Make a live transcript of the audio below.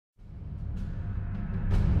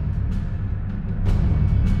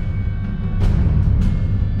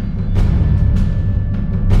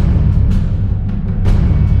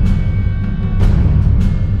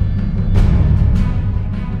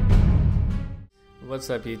What's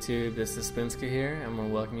up YouTube, this is Spinska here. I'm going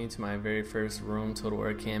to welcome you to my very first Rome Total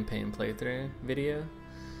War campaign playthrough video.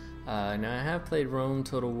 Now I have played Rome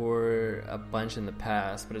Total War a bunch in the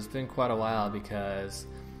past, but it's been quite a while because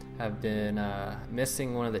I've been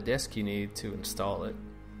missing one of the discs you need to install it.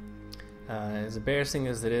 As embarrassing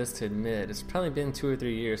as it is to admit, it's probably been 2 or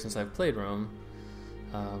 3 years since I've played Rome,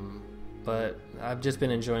 but I've just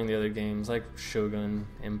been enjoying the other games like Shogun,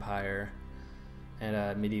 Empire,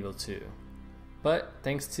 and Medieval 2. But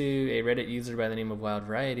thanks to a Reddit user by the name of Wild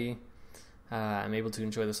Variety, I'm able to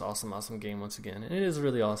enjoy this awesome game once again, and it is a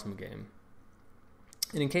really awesome game.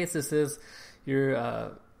 And in case this is your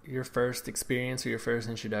first experience or your first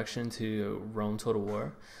introduction to Rome Total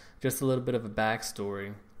War, just a little bit of a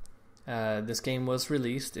backstory. This game was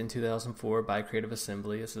released in 2004 by Creative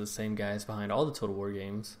Assembly. This is the same guys behind all the Total War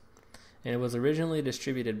games, and it was originally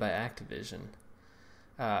distributed by Activision.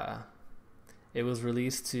 It was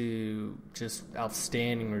released to just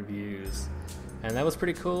outstanding reviews, and that was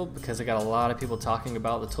pretty cool because it got a lot of people talking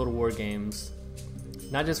about the Total War games,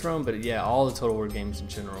 not just Rome, but yeah, all the Total War games in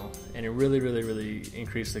general, and it really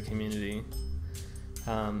increased the community.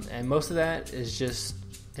 And most of that is just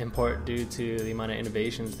in part due to the amount of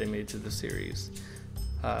innovations they made to the series,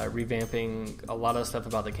 revamping a lot of stuff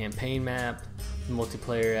about the campaign map,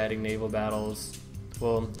 multiplayer, adding naval battles.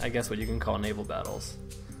 Well, I guess what you can call naval battles.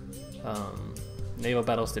 Naval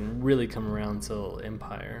battles didn't really come around until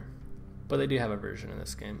Empire, but they do have a version in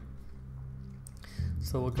this game.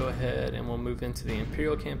 So we'll go ahead and we'll move into the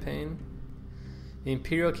Imperial Campaign. The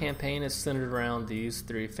Imperial Campaign is centered around these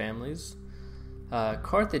 3 families.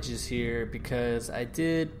 Carthage is here because I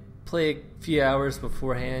did play a few hours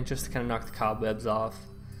beforehand just to kind of knock the cobwebs off.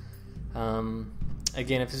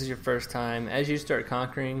 Again, if this is your first time, as you start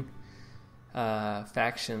conquering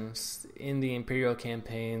factions in the Imperial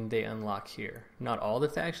Campaign, they unlock here. Not all the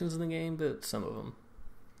factions in the game, but some of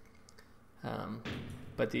them.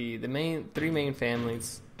 But the 3 main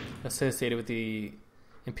families associated with the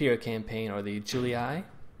Imperial Campaign are the Julii,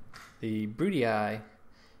 the Brutii,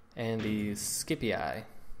 and the Scipii.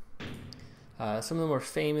 Some of the more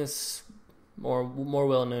famous, more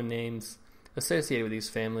well-known names associated with these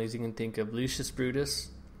families, you can think of Lucius Brutus.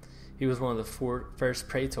 He was one of the first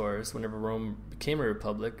praetors whenever Rome became a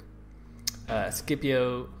republic.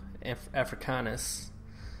 Scipio Africanus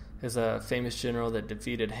is a famous general that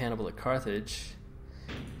defeated Hannibal at Carthage.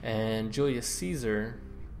 And Julius Caesar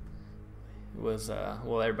was,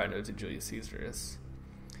 well, everybody knows who Julius Caesar is.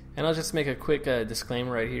 And I'll just make a quick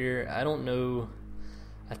disclaimer right here. I don't know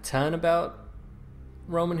a ton about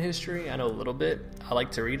Roman history. I know a little bit. I like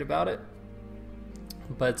to read about it.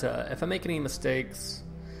 But if I make any mistakes,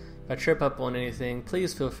 if I trip up on anything,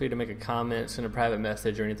 please feel free to make a comment, send a private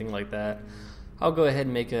message or anything like that. I'll go ahead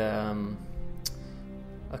and make a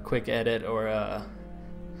quick edit, or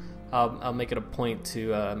I'll make it a point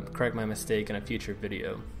to correct my mistake in a future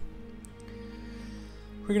video.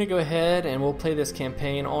 We're going to go ahead and we'll play this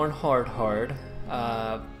campaign on hard.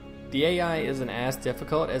 The AI isn't as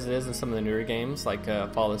difficult as it is in some of the newer games like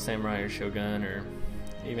Fall of the Samurai or Shogun or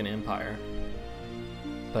even Empire.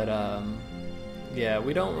 But yeah,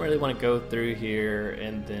 we don't really want to go through here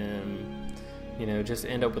and then, just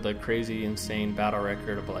end up with a crazy, insane battle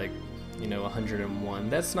record of 101.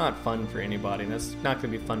 That's not fun for anybody. That's not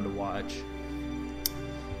going to be fun to watch.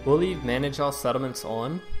 We'll leave manage all settlements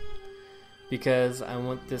on because I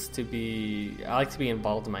want this to be, I like to be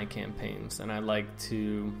involved in my campaigns, and I like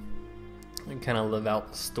to kind of live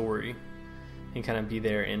out the story and kind of be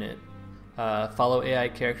there in it. Follow AI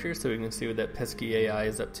characters so we can see what that pesky AI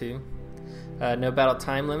is up to. No battle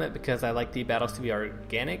time limit because I like the battles to be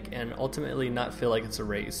organic and ultimately not feel like it's a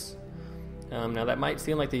race. Now that might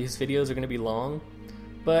seem like these videos are going to be long,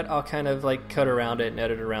 but I'll kind of cut around it and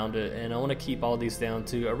edit around it, and I want to keep all these down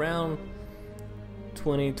to around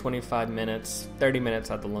 20-25 minutes, 30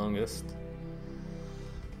 minutes at the longest.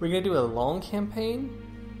 We're going to do a long campaign,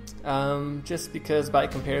 just because by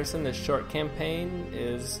comparison this short campaign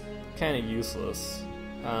is kind of useless.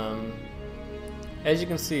 As you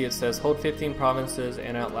can see, it says hold 15 provinces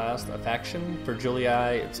and outlast a faction. For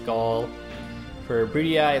Julii, it's Gaul. For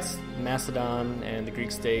Brutii, it's Macedon and the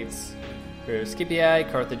Greek states. For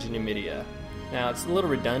Scipii, Carthage and Numidia. Now, it's a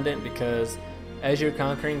little redundant because as you're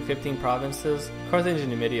conquering 15 provinces, Carthage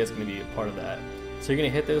and Numidia is going to be a part of that. So you're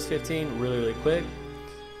going to hit those 15 really quick.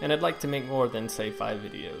 And I'd like to make more than, say, 5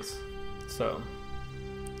 videos. So,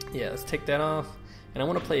 yeah, let's take that off. And I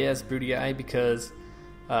want to play as Brutii because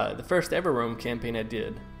the first ever Rome campaign I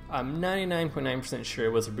did, I'm 99.9% sure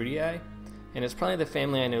it was a Brutii, and it's probably the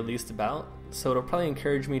family I know least about, so it'll probably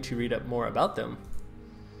encourage me to read up more about them.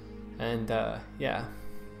 And yeah,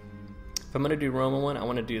 if I'm gonna do Roman one, I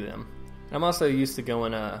want to do them. I'm also used to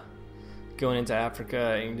going into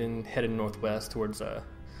Africa and then heading northwest towards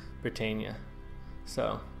Britannia.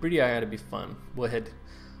 So Brutii ought to be fun. We'll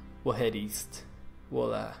head east.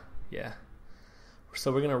 Yeah.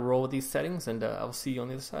 So we're gonna roll with these settings, and I'll see you on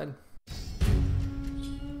the other side.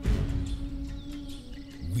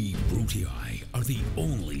 We Brutii are the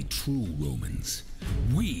only true Romans.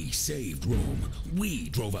 We saved Rome. We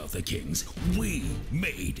drove out the kings. We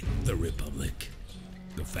made the Republic.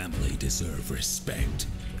 The family deserve respect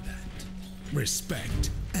for that. Respect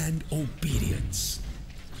and obedience.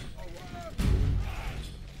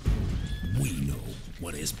 We know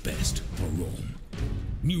what is best for Rome.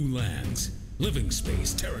 New lands, living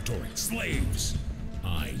space, territory, slaves.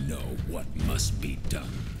 I know what must be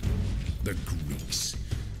done. The Greeks,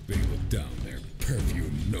 they look down their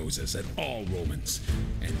perfumed noses at all Romans,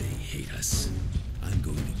 and they hate us. I'm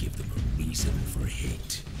going to give them a reason for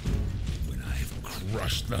hate. When I've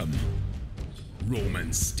crushed them.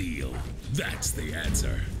 Roman steel, that's the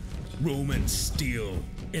answer. Roman steel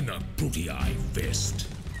in the Brutii fist.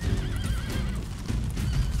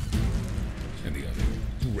 And the other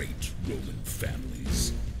great Roman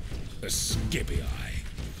families. The Scipii,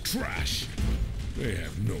 trash. They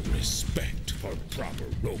have no respect for proper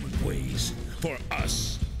Roman ways. For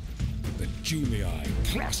us, the Julii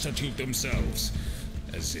prostitute themselves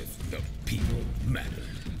as if the people mattered.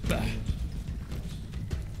 Bah.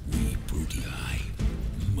 We Brutii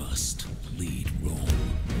must lead Rome.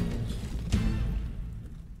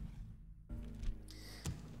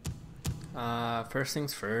 First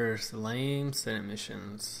things first, lame Senate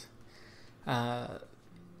missions.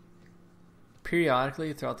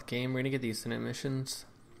 Periodically throughout the game, we're going to get these Senate missions.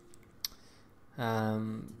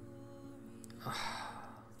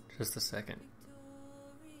 Just a second.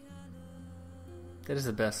 That is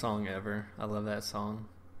the best song ever. I love that song.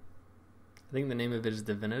 I think the name of it is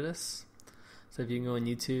Divinitas. So if you can go on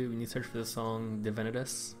YouTube and you search for the song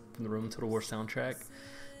Divinitas from the Roman Total War soundtrack,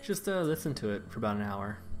 just listen to it for about an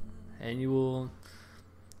hour. And you will...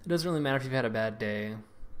 It doesn't really matter if you've had a bad day.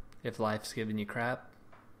 If life's giving you crap,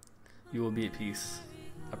 you will be at peace.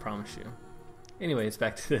 I promise you. Anyways,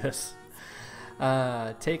 back to this.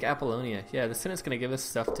 Take Apollonia. Yeah, the Senate's going to give us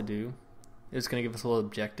stuff to do. It's going to give us little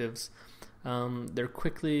objectives. They're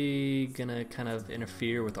quickly going to kind of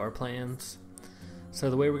interfere with our plans. So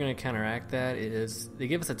the way we're going to counteract that is they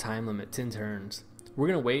give us a time limit, 10 turns. We're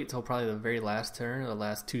going to wait till probably the very last turn or the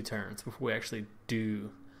last 2 turns before we actually do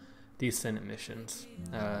these Senate missions.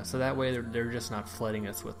 So that way they're just not flooding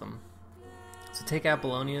us with them. So take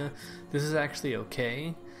Apollonia. This is actually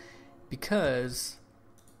okay because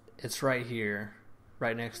it's right here,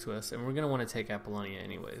 right next to us, and we're going to want to take Apollonia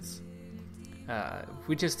anyways. If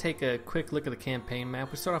we just take a quick look at the campaign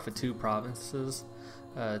map, we start off with 2 provinces,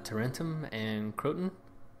 Tarentum and Croton.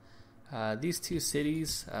 These 2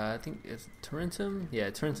 cities, I think it's Tarentum. Yeah,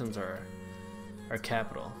 Tarentum's our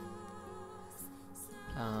capital.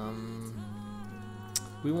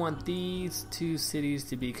 We want these 2 cities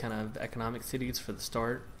to be kind of economic cities for the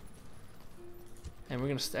start. And we're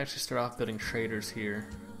going to actually start off building traders here.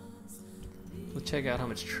 We'll check out how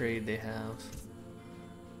much trade they have.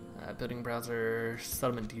 Building browser,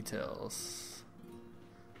 settlement details.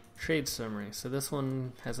 Trade summary. So this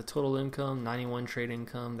one has a total income, 91 trade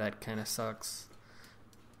income. That kind of sucks.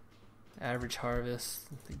 Average harvest,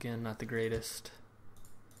 again, not the greatest.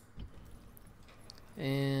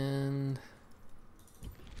 And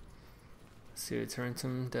let's see what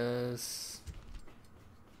Tarentum does.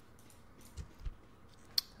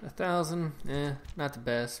 1,000, not the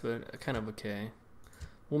best, but kind of okay.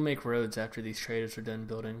 We'll make roads after these traders are done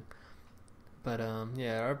building. But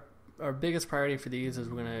yeah, our biggest priority for these is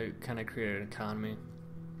we're going to kind of create an economy.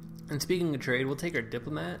 And speaking of trade, we'll take our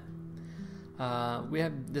diplomat.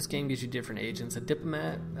 This game gives you different agents. A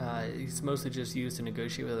diplomat, he's mostly just used to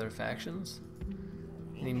negotiate with other factions.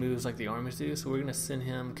 And he moves like the armies do, so we're going to send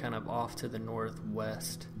him kind of off to the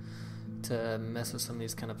northwest to mess with some of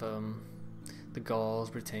these kind of, the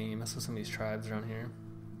Gauls, Britannia, mess with some of these tribes around here.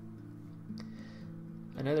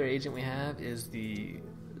 Another agent we have is the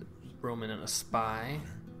Roman and a spy.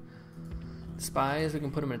 Spies, we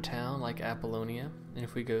can put him in a town like Apollonia, and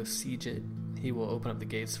if we go siege it, he will open up the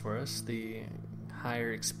gates for us. The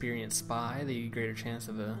higher experienced spy, the greater chance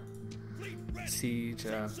of a siege,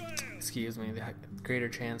 the greater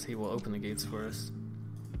chance he will open the gates for us.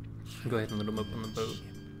 Go ahead and let him open the boat.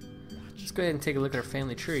 Let's go ahead and take a look at our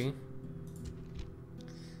family tree.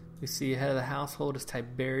 We see head of the household is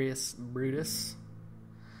Tiberius Brutus,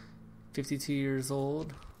 52 years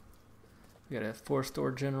old. We got a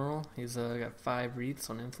 4-star general. He's got 5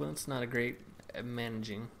 wreaths on influence. Not a great at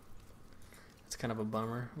managing. It's kind of a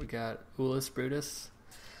bummer. We got Ulus Brutus.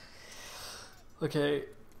 Okay,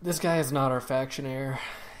 this guy is not our faction heir.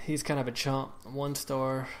 He's kind of a chump. 1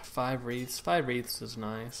 star, 5 wreaths. 5 wreaths is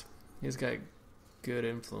nice. He's got good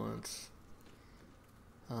influence.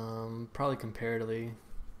 Probably comparatively.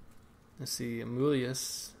 Let's see,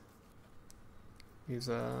 Amulius. He's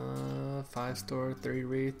a 5 star, 3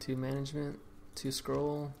 wreath, 2 management, 2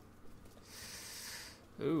 scroll.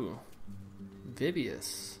 Ooh,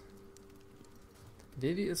 Vivius.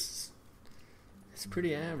 Vivius is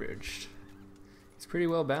pretty average. It's pretty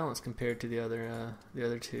well balanced compared to the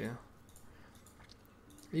other two.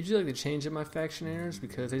 I usually like to change up my faction heirs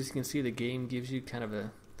because, as you can see, the game gives you kind of a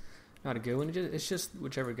not a good one. It's just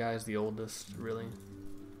whichever guy is the oldest, really.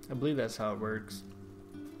 I believe that's how it works.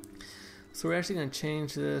 So we're actually going to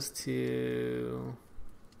change this to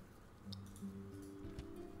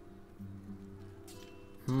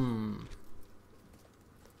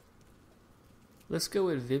let's go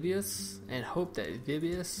with Vivius and hope that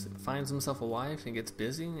Vivius finds himself a wife and gets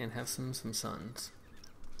busy and have some sons.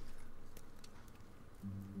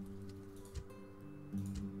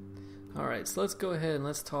 Alright, so let's go ahead and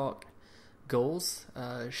let's talk goals.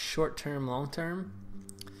 Short term, long term.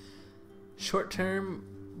 Short term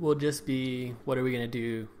will just be what are we going to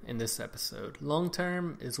do in this episode. Long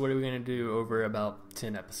term is what are we going to do over about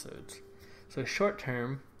 10 episodes. So short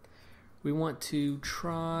term, we want to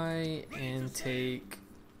try and take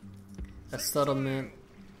a settlement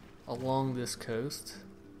along this coast.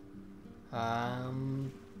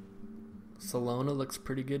 Salona looks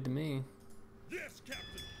pretty good to me. Yes, Captain.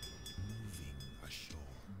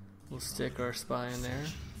 We'll stick our spy in there.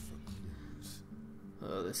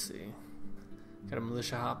 Oh, let's see. Got a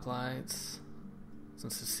militia hoplites,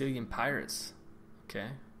 some Sicilian pirates. Okay.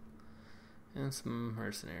 And some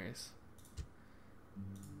mercenaries.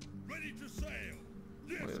 Ready to sail.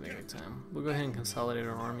 Yes, Wait a minute, time. We'll go ahead and consolidate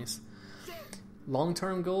our armies.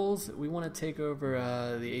 Long-term goals, we want to take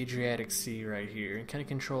over the Adriatic Sea right here and kind of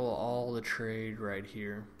control all the trade right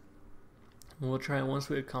here. And we'll try, once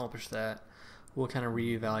we accomplish that, we'll kind of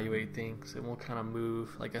reevaluate things and we'll kind of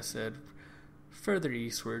move, like I said, further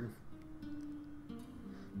eastward.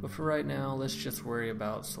 But for right now, let's just worry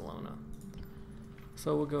about Salona.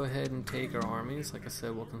 So we'll go ahead and take our armies. Like I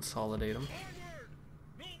said, we'll consolidate them.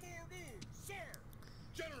 no more moves, sir.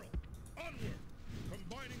 General, onward.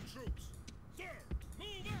 Combining troops. Sir,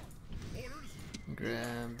 move out. Orders.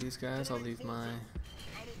 Grab these guys. I'll leave my Out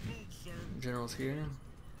of move, sir. generals here.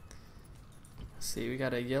 See, we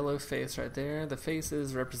got a yellow face right there. The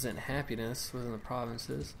faces represent happiness within the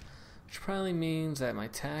provinces, which probably means that my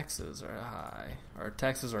taxes are high. Or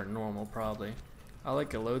taxes are normal, probably. I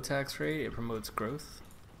like a low tax rate. It promotes growth.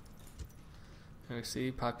 And we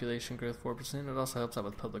see population growth 4%. It also helps out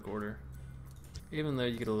with public order, even though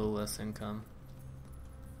you get a little less income.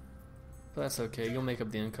 But that's okay. You'll make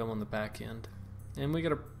up the income on the back end. And we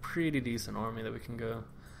got a pretty decent army that we can go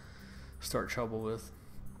start trouble with.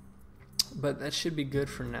 But that should be good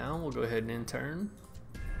for now. We'll go ahead and intern.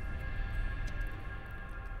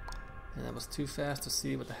 And that was too fast to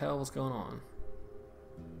see what the hell was going on.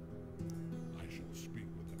 I shall speak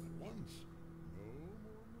with them at once. No more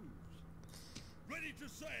moves. Ready to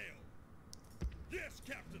sail. Yes,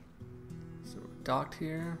 Captain. So we're docked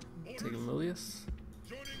here. Take Amulius.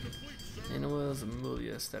 Joining the fleet, sir. And it was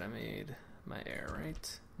Amulius that I made my heir,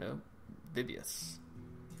 right? Nope. Vivius.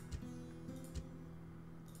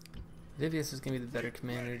 Vivius is going to be the better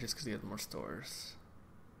commander just because he has more stores.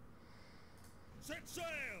 Set sail.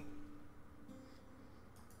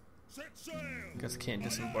 Set sail. Guess I can't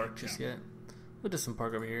disembark just yet. We'll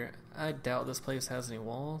disembark over here. I doubt this place has any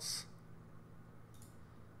walls.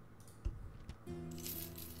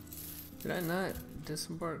 Did I not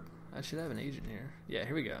disembark? I should have an agent here. Yeah,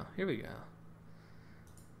 here we go. Here we go.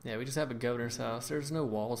 Yeah, we just have a governor's house. There's no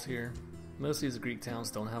walls here. Most of these Greek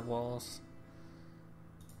towns don't have walls.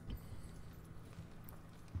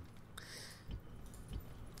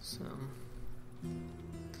 So,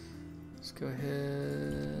 let's go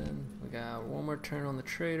ahead. We got one more turn on the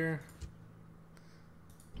trader.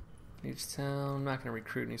 Each town. I'm not going to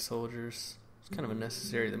recruit any soldiers. It's kind of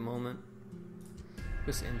unnecessary at the moment.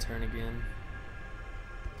 Just intern again.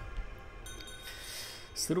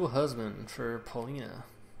 Suitable husband for Paulina.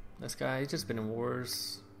 This guy, he's just been in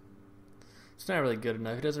wars. It's not really good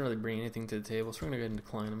enough. He doesn't really bring anything to the table, so we're going to go ahead and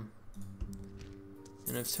decline him.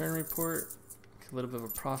 And a turn report. A little bit of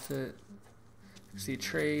a profit. See,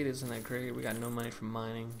 trade isn't that great. We got no money from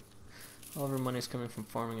mining. All of our money is coming from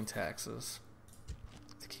farming and taxes.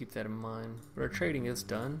 To keep that in mind. But our trading is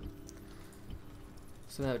done.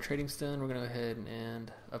 So now that trading's done, we're going to go ahead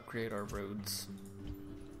and upgrade our roads.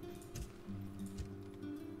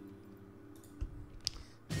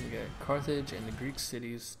 we got Carthage and the Greek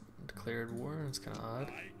cities declared war. It's kind of odd.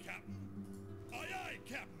 Aye, Captain. Aye, aye,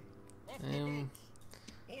 Captain. Off the And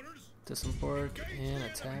boats. Orders. disembark Engage and the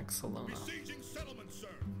attack enemy. Salona. Besieging settlement, sir.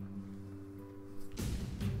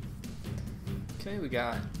 Okay, we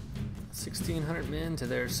got 1,600 men to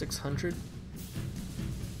their 600.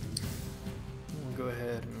 We'll go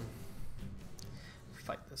ahead and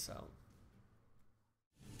fight this out.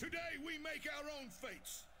 Today we make our own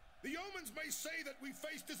fates. The omens may say that we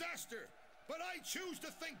face disaster, but I choose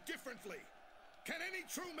to think differently. Can any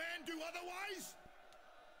true man do otherwise?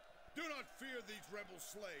 Do not fear these rebel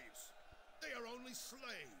slaves. They are only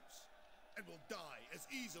slaves, and will die as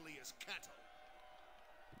easily as cattle.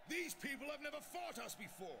 These people have never fought us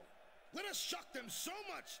before. Let us shock them so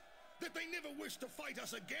much that they never wish to fight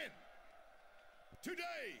us again.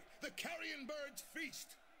 Today, the carrion birds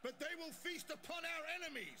feast, but they will feast upon our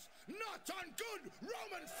enemies, not on good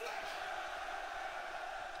Roman flesh!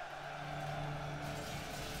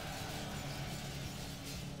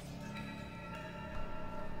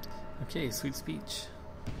 Okay, sweet speech.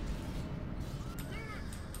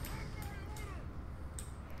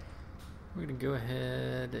 We're gonna go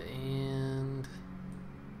ahead and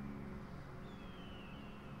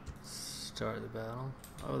start the battle.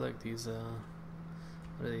 Oh, like these, what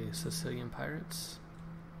are they, Sicilian pirates?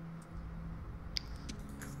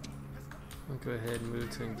 We'll go ahead and move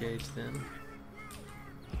to engage them.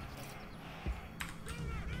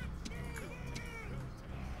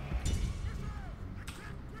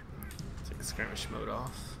 Take skirmish mode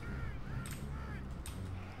off.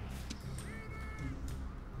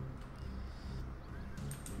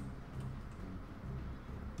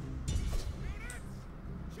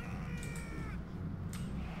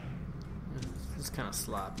 It's kind of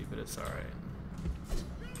sloppy, but it's alright.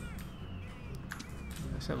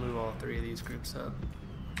 I should move all three of these groups up.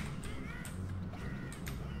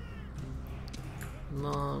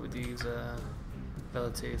 Along with these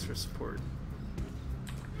velites for support.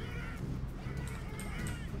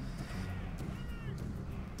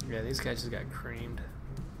 Yeah, these guys just got creamed.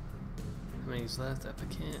 How many's left? I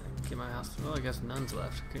can't get my house. Well, I guess none's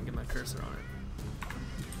left. Couldn't get my cursor on it.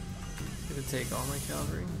 Gonna take all my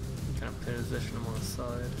cavalry. Kind of position them on the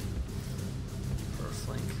side for a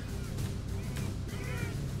flank.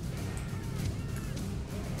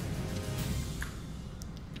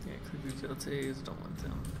 Yeah, click these velites. Don't want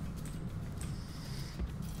them.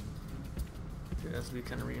 There has to be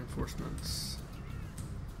kind of reinforcements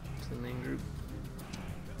to the main group.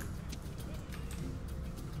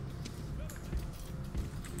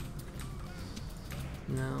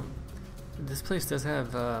 Now, this place does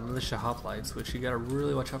have militia hoplites, which you gotta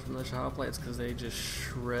really watch out for militia hoplites because they just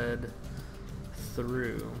shred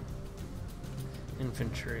through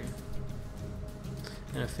infantry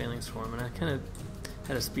in a phalanx form. And I kind of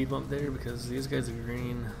had a speed bump there because these guys are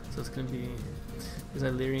green, so it's gonna be these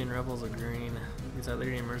Illyrian rebels are green, these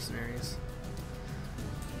Illyrian mercenaries.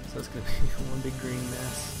 So it's gonna be one big green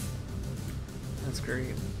mess. That's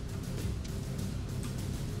great.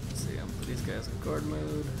 Let's see, I'm gonna put these guys in guard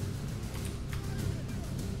mode.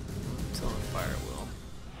 Until on fire at will.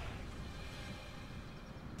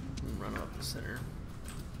 And run up the center.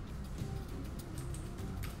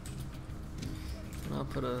 And I'll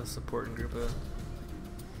put a supporting group of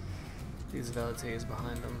these velites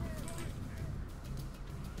behind them.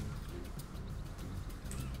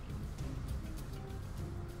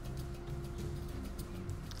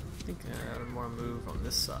 I think I ought to more move on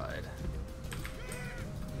this side.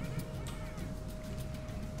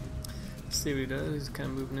 See what he does. He's kind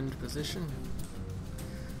of moving into position.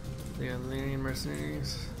 They got Illyrian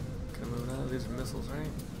mercenaries. Kind of moving out. These are missiles,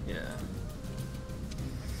 right? Yeah.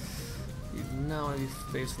 You do not want to be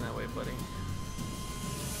facing that way, buddy.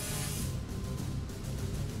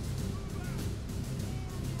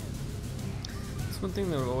 That's one thing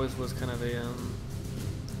that always was kind of a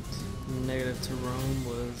negative to Rome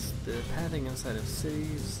was the pathing inside of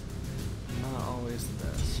cities. Not always the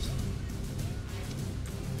best.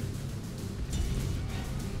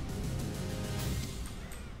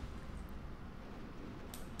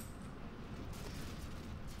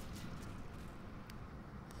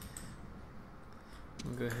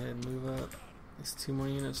 We'll go ahead and move up these 2 more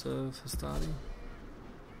units of Hastati.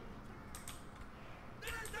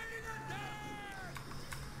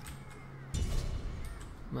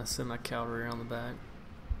 I'm gonna send my cavalry around the back.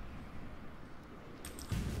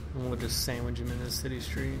 And we'll just sandwich them into the city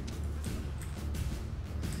street.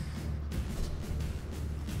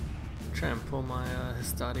 Try and pull my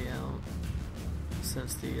Hastati out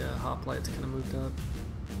since the hoplites kind of moved up.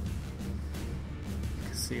 You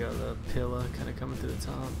can see how the pillar kind of coming through the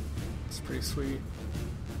top. It's pretty sweet.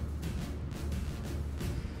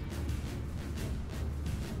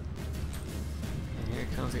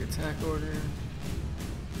 comes the attack order.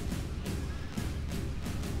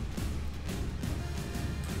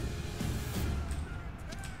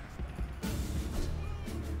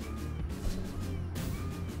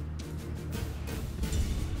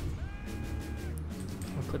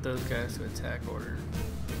 I'll put those guys to attack order.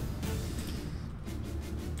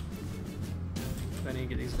 I need to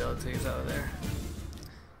get these Velites out of there.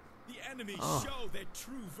 The enemy show their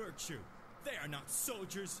true virtue. They are not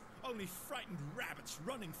soldiers, only frightened rabbits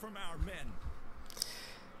running from our men.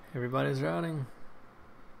 Everybody's routing.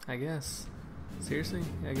 I guess. Seriously?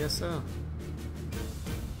 I guess so.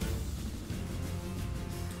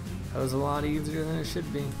 That was a lot easier than it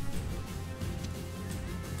should be.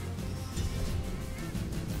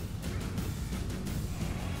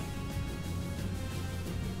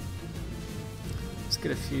 Let's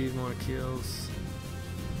get a few more kills.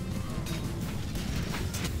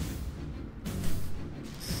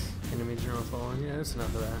 Enemy general fallen. Yeah, that's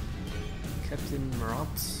enough of that. Captain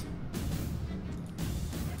Marotz.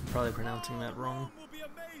 Probably pronouncing that wrong. Rome will be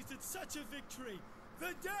amazed at such a victory.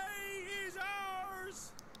 The day is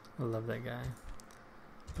ours. I love that guy.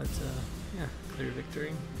 But yeah, clear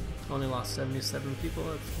victory. Only lost 77 people.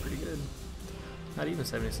 That's pretty good. Not even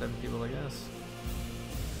 77 people, I guess.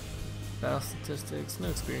 Battle statistics, no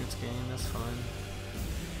experience gain. That's fine.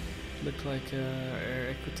 Looked like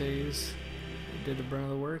our Equites did the brunt of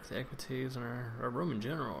the work. The Equites and our Roman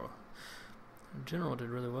general. Our general did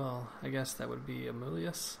really well. I guess that would be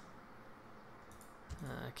Amulius.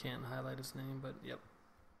 I can't highlight his name, but yep.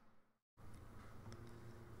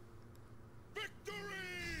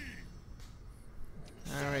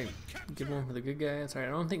 Alright, good one for the good guys. Alright,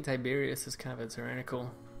 I don't think Tiberius is kind of a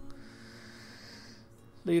tyrannical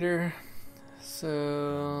leader.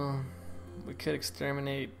 So we could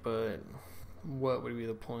exterminate, but what would be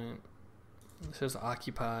the point? Let's just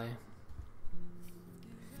occupy.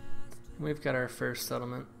 We've got our first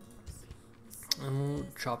settlement. And we'll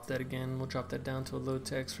chop that again. We'll drop that down to a low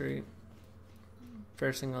tax rate.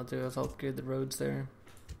 First thing I'll do is I'll upgrade the roads there.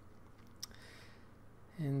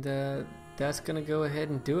 And that's going to go ahead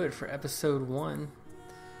and do it for episode 1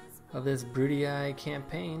 of this Brutii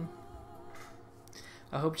campaign.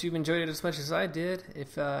 I hope you've enjoyed it as much as I did.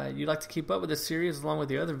 If you'd like to keep up with this series along with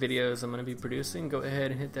the other videos I'm going to be producing, go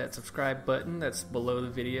ahead and hit that subscribe button that's below the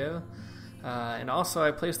video. And also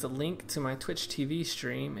I placed a link to my Twitch TV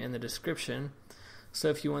stream in the description. So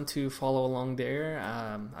if you want to follow along there,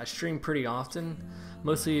 I stream pretty often.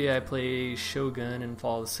 Mostly I play Shogun and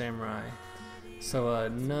Fall of the Samurai. So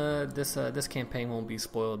no, this campaign won't be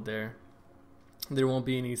spoiled there. There won't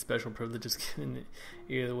be any special privileges given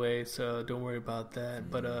either way, so don't worry about that.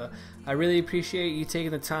 But I really appreciate you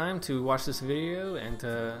taking the time to watch this video, and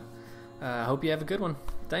I hope you have a good one.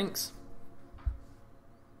 Thanks.